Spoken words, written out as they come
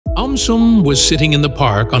AumSum was sitting in the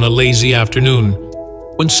park on a lazy afternoon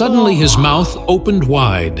when suddenly his mouth opened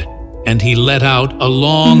wide and he let out a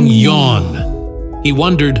long yawn. He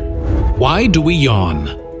wondered, why do we yawn?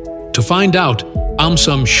 To find out,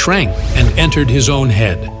 AumSum shrank and entered his own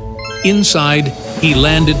head. Inside, he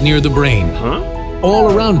landed near the brain.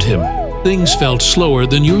 All around him, things felt slower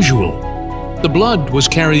than usual. The blood was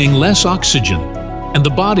carrying less oxygen, and the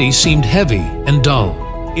body seemed heavy and dull.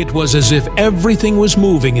 It was as if everything was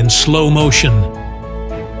moving in slow motion.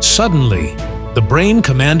 Suddenly, the brain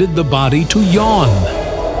commanded the body to yawn.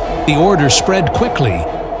 The order spread quickly,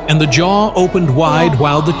 and the jaw opened wide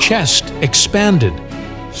while the chest expanded.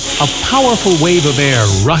 A powerful wave of air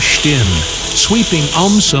rushed in, sweeping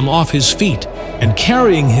AumSum off his feet and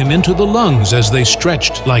carrying him into the lungs as they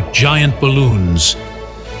stretched like giant balloons.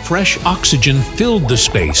 Fresh oxygen filled the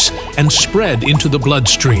space and spread into the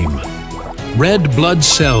bloodstream. Red blood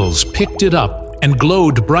cells picked it up and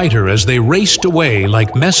glowed brighter as they raced away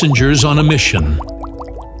like messengers on a mission.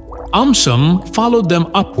 AumSum followed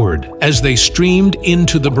them upward as they streamed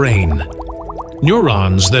into the brain.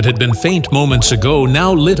 Neurons that had been faint moments ago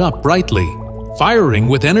now lit up brightly, firing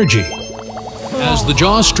with energy. As the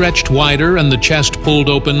jaw stretched wider and the chest pulled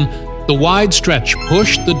open, the wide stretch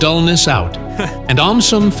pushed the dullness out, and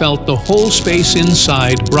AumSum felt the whole space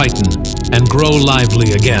inside brighten and grow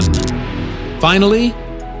lively again. Finally,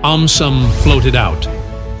 AumSum floated out.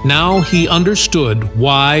 Now he understood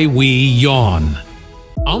why we yawn.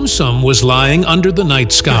 AumSum was lying under the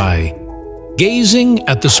night sky, gazing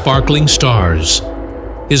at the sparkling stars.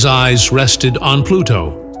 His eyes rested on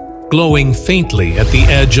Pluto, glowing faintly at the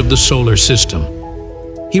edge of the solar system.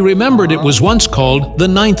 He remembered it was once called the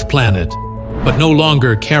 9th planet, but no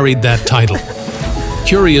longer carried that title.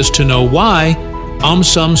 Curious to know why,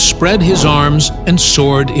 AumSum spread his arms and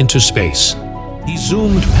soared into space. He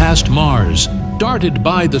zoomed past Mars, darted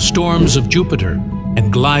by the storms of Jupiter,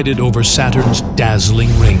 and glided over Saturn's dazzling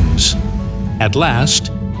rings. At last,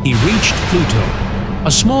 he reached Pluto,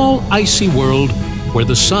 a small icy world where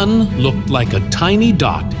the sun looked like a tiny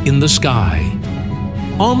dot in the sky.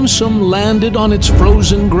 AumSum landed on its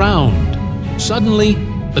frozen ground. Suddenly,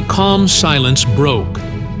 the calm silence broke.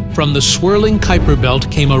 From the swirling Kuiper belt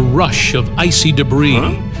came a rush of icy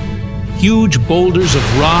debris. Huge boulders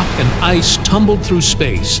of rock and ice tumbled through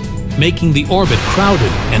space, making the orbit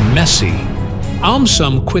crowded and messy.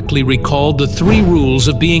 AumSum quickly recalled the 3 rules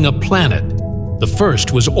of being a planet. The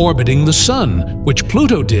first was orbiting the sun, which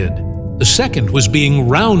Pluto did. The second was being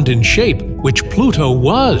round in shape, which Pluto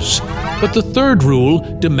was. But the third rule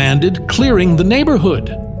demanded clearing the neighborhood.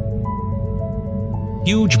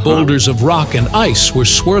 Huge boulders of rock and ice were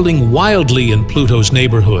swirling wildly in Pluto's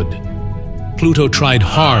neighborhood. Pluto tried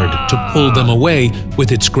hard to pull them away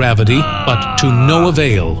with its gravity, but to no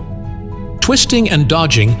avail. Twisting and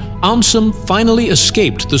dodging, AumSum finally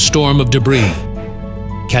escaped the storm of debris.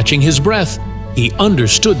 Catching his breath, he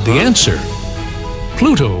understood the answer.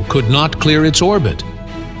 Pluto could not clear its orbit,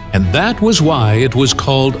 and that was why it was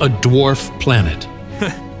called a dwarf planet.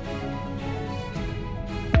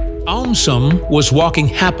 AumSum was walking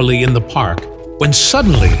happily in the park when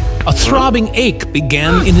suddenly a throbbing ache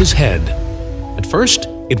began in his head. At first,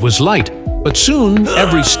 it was light, but soon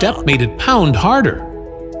every step made it pound harder.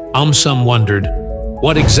 AumSum wondered,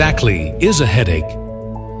 what exactly is a headache?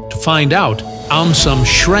 To find out, AumSum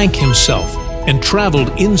shrank himself and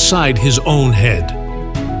traveled inside his own head.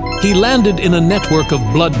 He landed in a network of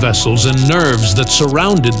blood vessels and nerves that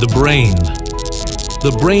surrounded the brain.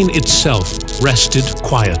 The brain itself rested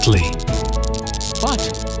quietly.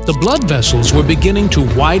 But the blood vessels were beginning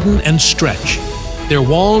to widen and stretch. Their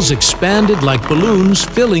walls expanded like balloons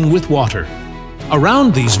filling with water.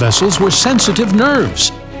 Around these vessels were sensitive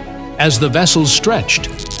nerves. As the vessels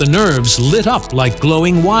stretched, the nerves lit up like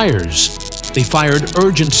glowing wires. They fired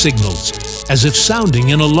urgent signals, as if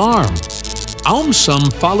sounding an alarm.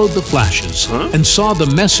 AumSum followed the flashes and saw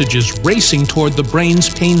the messages racing toward the brain's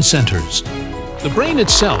pain centers. The brain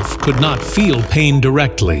itself could not feel pain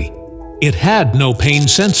directly. It had no pain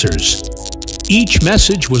sensors. Each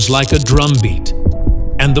message was like a drumbeat,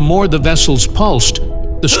 and the more the vessels pulsed,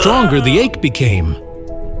 the stronger the ache became.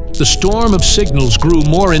 The storm of signals grew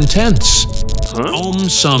more intense.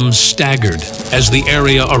 AumSum staggered as the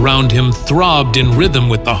area around him throbbed in rhythm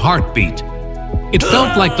with the heartbeat. It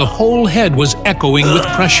felt like the whole head was echoing with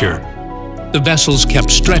pressure. The vessels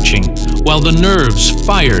kept stretching, while the nerves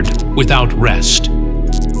fired without rest.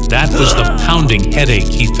 That was the pounding headache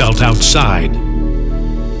he felt outside.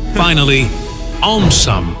 Finally,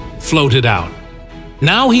 AumSum floated out.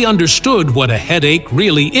 Now he understood what a headache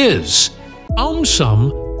really is.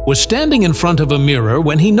 AumSum was standing in front of a mirror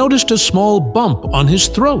when he noticed a small bump on his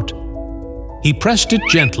throat. He pressed it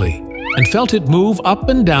gently and felt it move up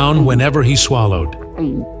and down whenever he swallowed.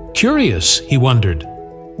 Curious, he wondered,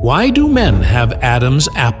 why do men have Adam's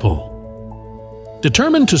apple?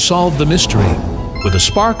 Determined to solve the mystery, with a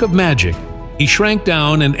spark of magic, he shrank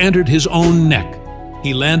down and entered his own neck.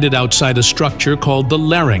 He landed outside a structure called the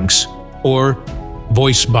larynx, or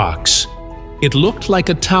voice box. It looked like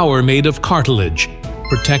a tower made of cartilage,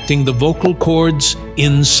 protecting the vocal cords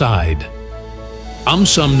inside.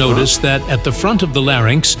 AumSum noticed that at the front of the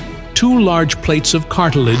larynx, 2 large plates of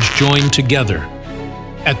cartilage joined together.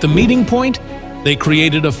 At the meeting point, they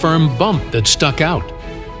created a firm bump that stuck out.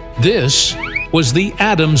 This was the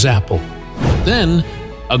Adam's apple. Then,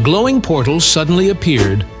 a glowing portal suddenly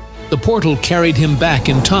appeared. The portal carried him back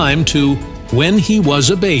in time to when he was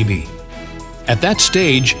a baby. At that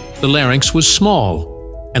stage, the larynx was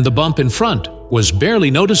small, and the bump in front was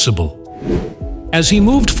barely noticeable. As he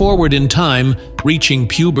moved forward in time, reaching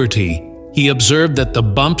puberty, he observed that the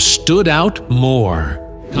bump stood out more.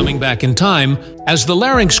 Coming back in time, as the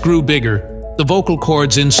larynx grew bigger, the vocal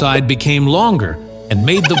cords inside became longer and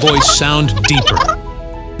made the voice sound deeper.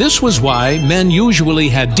 This was why men usually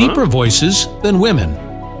had deeper voices than women.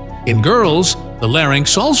 In girls, the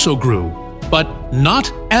larynx also grew, but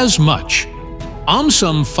not as much.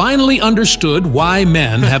 AumSum finally understood why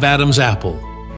men have Adam's apple.